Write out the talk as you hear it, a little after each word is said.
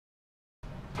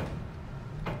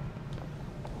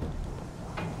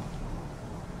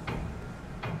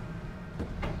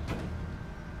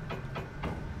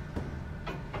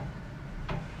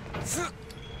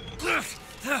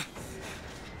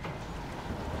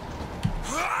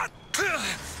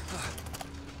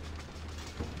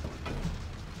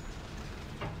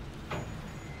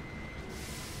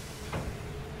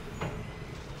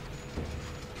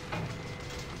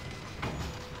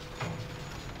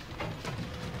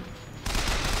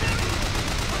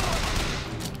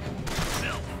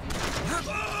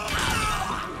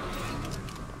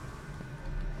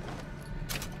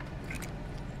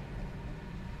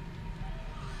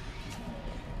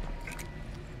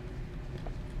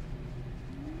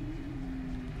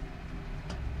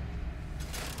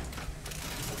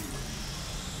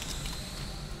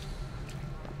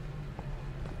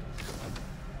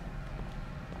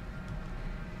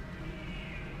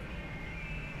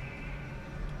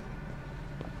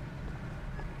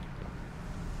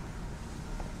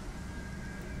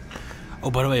Oh,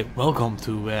 by the way, welcome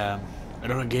to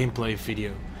another gameplay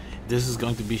video. This is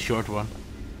going to be a short one,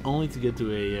 only to get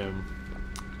to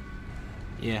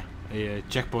a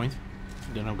checkpoint.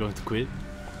 Then I'm going to quit.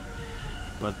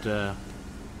 But it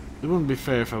wouldn't be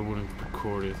fair if I wouldn't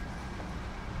record it.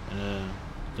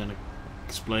 Then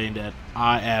explain that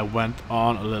I went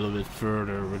on a little bit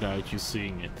further without you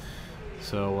seeing it.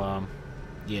 So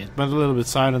yeah, it went a little bit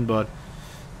silent, but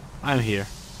I'm here.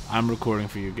 I'm recording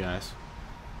for you guys.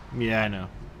 Yeah, I know.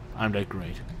 I'm that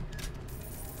great.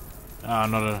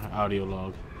 Another audio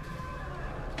log.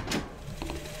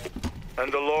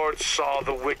 And the Lord saw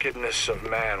the wickedness of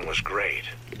man was great.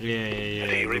 Yeah.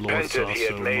 And he repented he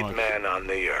had made man on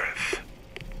the earth.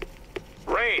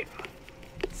 Rain.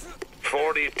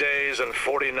 40 days and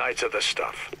 40 nights of the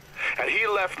stuff. And he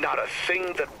left not a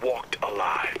thing that walked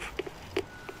alive.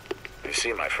 You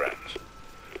see, my friends,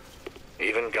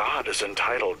 even God is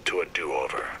entitled to a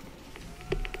do-over.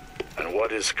 And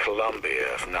what is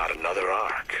Columbia if not another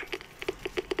ark?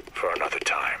 For another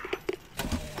time.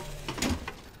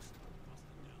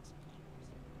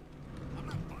 I'm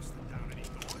not busting down any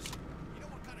doors. You know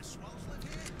what kind of swells live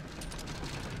here?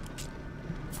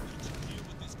 Did you hear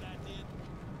what this guy did?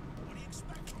 What do you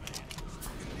expect from an animal?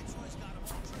 It's always got them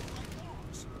all trained like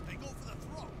dogs. They go for the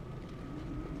throat.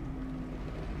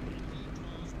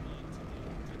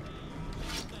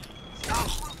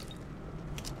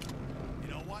 You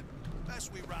know what?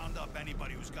 Best we round up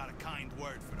anybody who's got a kind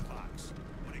word for the box.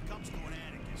 When it comes to an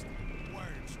anarchist,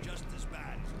 word's just as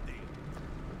bad as a deed.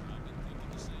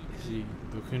 Is he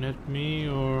looking at me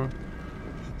or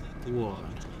what?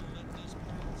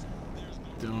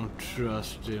 Don't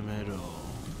trust him at all.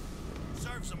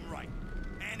 Serves them right.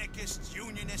 Anarchists,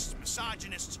 unionists,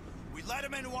 misogynists. We let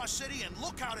them into our city and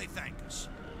look how they thank us.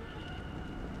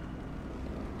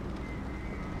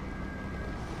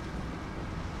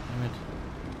 Damn it.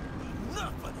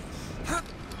 Enough of this.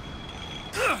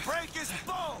 Break his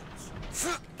bones!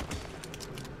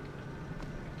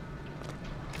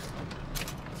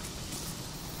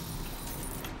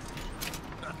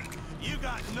 You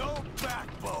got no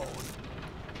backbone.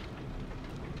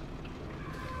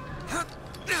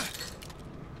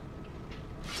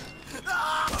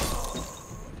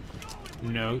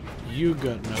 No, you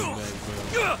got no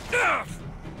backbone.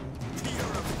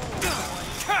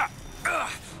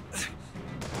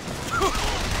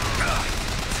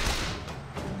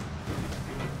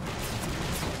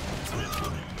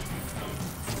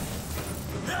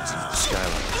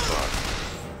 Skyline above.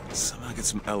 Somehow get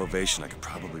some elevation, I could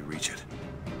probably reach it.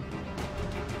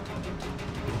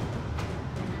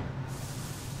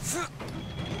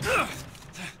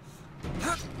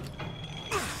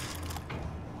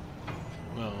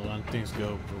 Well, when things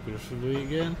go progressively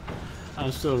again,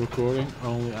 I'm still recording,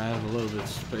 only I have a little bit of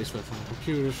space left on the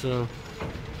computer, so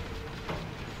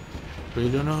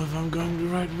really don't know if I'm going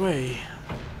the right way.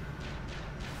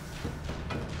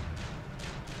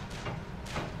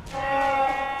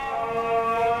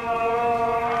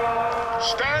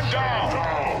 Stand down!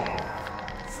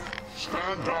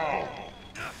 Stand down!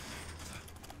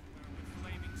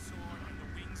 Flaming sword and the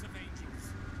wings of angels.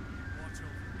 Watch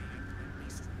over me and grant me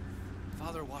strength.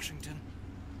 Father Washington,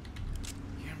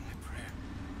 hear my prayer.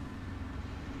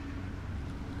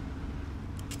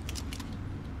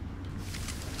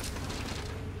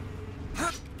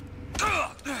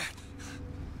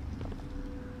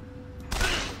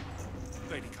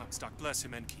 Lady Comstock, bless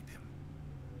him and keep him.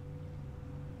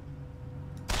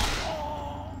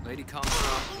 Lady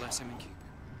Comstock, bless him and keep him.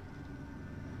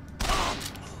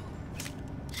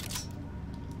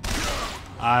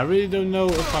 I really don't know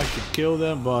if I should kill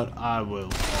them, but I will.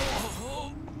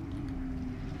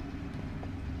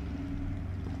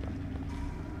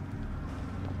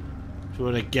 That's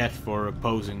what I get for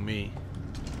opposing me.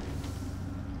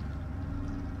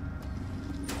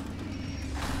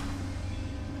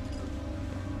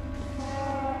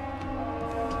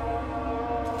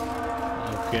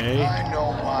 Okay. I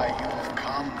know why you've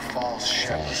come, false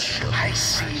shepherd. I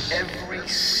see every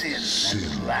sin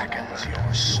that blackens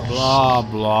your soul. Blah,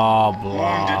 blah,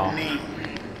 blah. Wounded knee,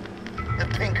 the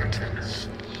Pinkertons,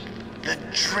 the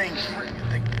drinking,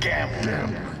 the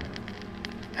gambling,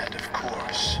 and of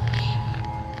course,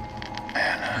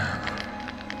 Anna.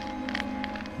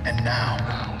 And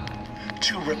now,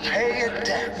 to repay a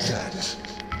debt,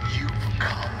 you've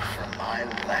come for my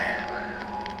land.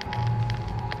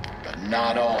 But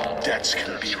not all debts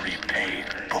can be repaid,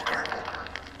 Booker.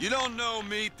 You don't know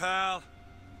me, pal.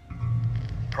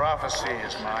 Prophecy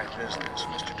is my business,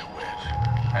 Mr.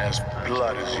 DeWitt. As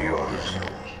blood is yours.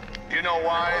 You know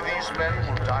why these men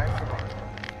will die for me?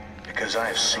 Because I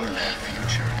have seen their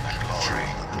future in the glory.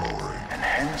 And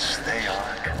hence they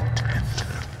are content.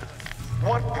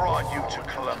 What brought you to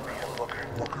Columbia,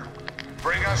 Booker?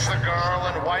 Bring us the girl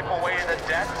and wipe away the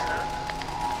debt?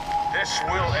 This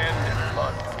will end in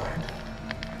blood, DeWitt.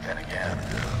 Then again,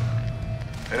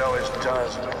 it always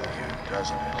does with you,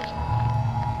 doesn't it?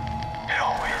 It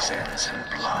always ends in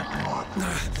blood.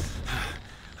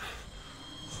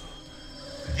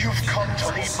 You've come to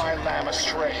lead my lamb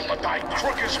astray, but thy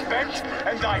crook is bent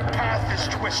and thy path is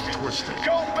twisted.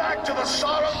 Go back to the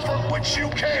Sodom from which you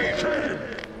came.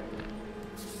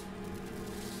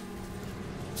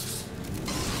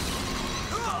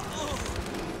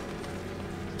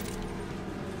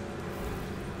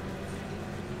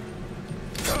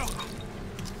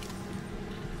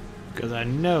 Because I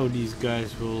know these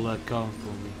guys will come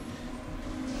for me.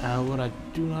 What I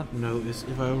do not know is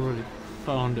if I already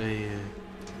found a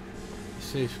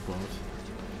safe spot.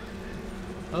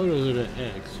 Oh, those are the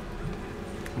eggs.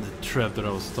 The trap that I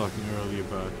was talking earlier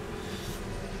about.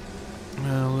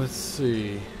 Let's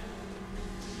see.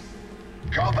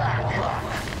 Go back!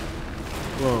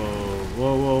 Whoa,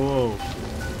 whoa, whoa, whoa.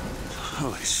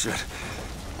 Holy shit.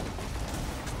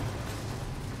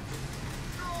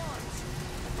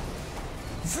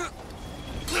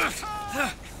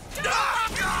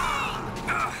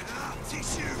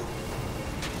 Teach you!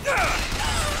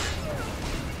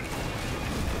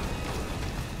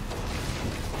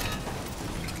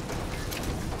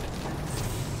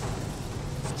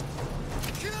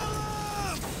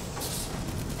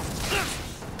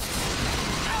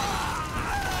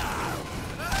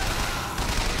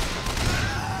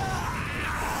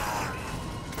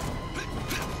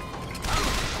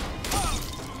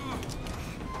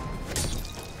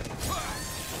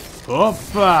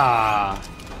 Hoppa! I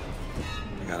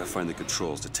gotta find the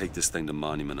controls to take this thing to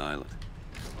Monument Island.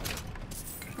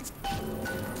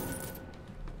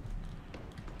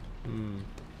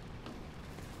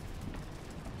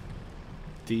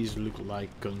 These look like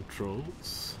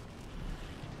controls.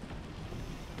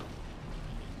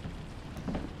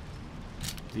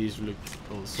 These look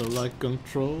also like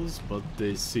controls, but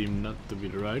they seem not to be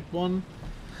the right one.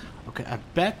 Okay, I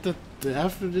bet that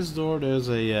after this door there's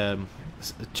a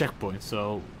checkpoint,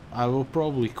 so I will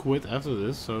probably quit after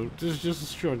this. So this is just a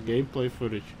short gameplay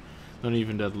footage, not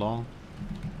even that long.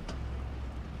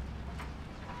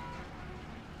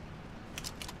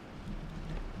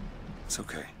 It's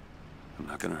okay. I'm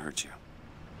not gonna hurt you.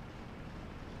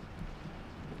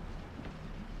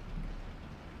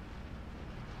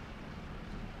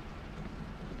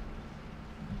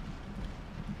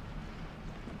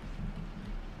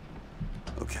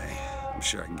 Okay, I'm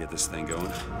sure I can get this thing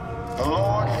going. The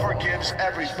Lord forgives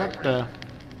everything, What but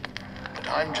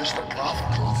I'm just a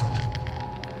prophet.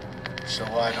 So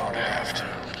I don't have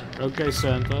to. Okay,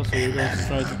 Santa, so you're going to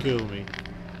try to kill me.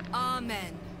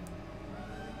 Amen.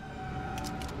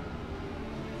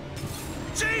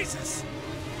 Jesus!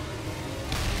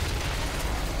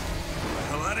 Get the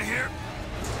hell out of here!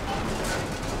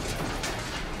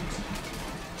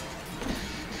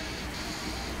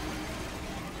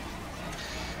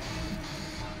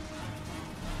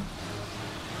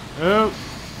 Oh!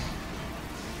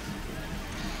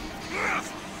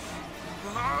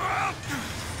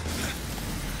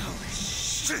 Holy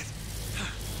shit!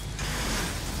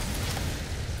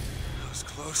 That was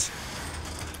close.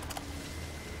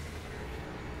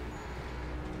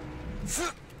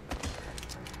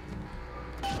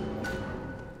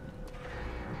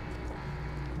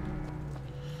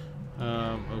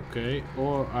 Okay,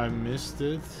 or I missed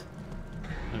it.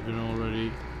 I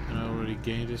already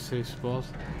gained a safe spot.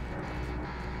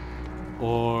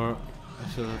 Or I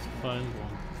still have to find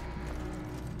one.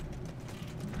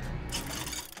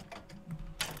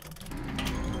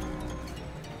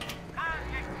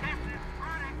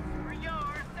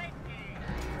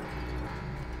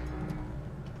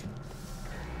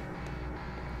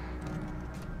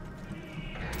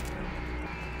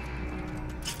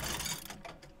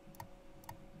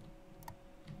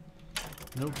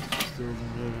 Nope, still don't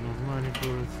have enough money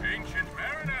for it. Ancient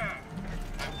mariner,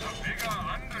 a bigger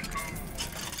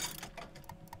undertow.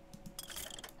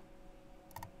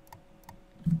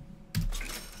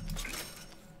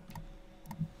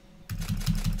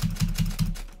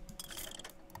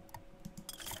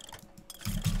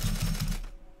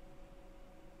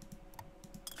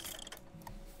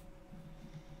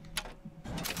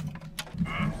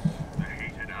 The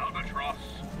hated albatross.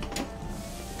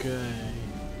 Okay.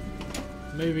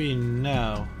 Maybe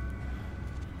now.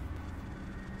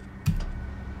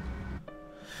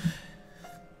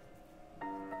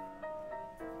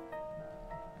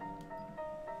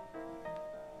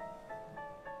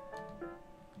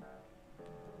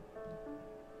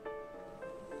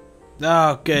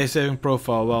 Okay, saving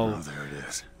profile. Well, Oh, there it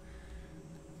is.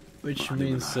 which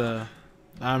means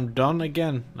I'm done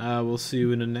again. We'll see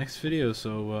you in the next video,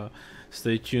 so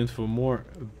stay tuned for more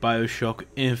Bioshock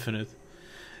Infinite.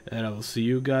 And I will see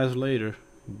you guys later.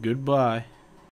 Goodbye.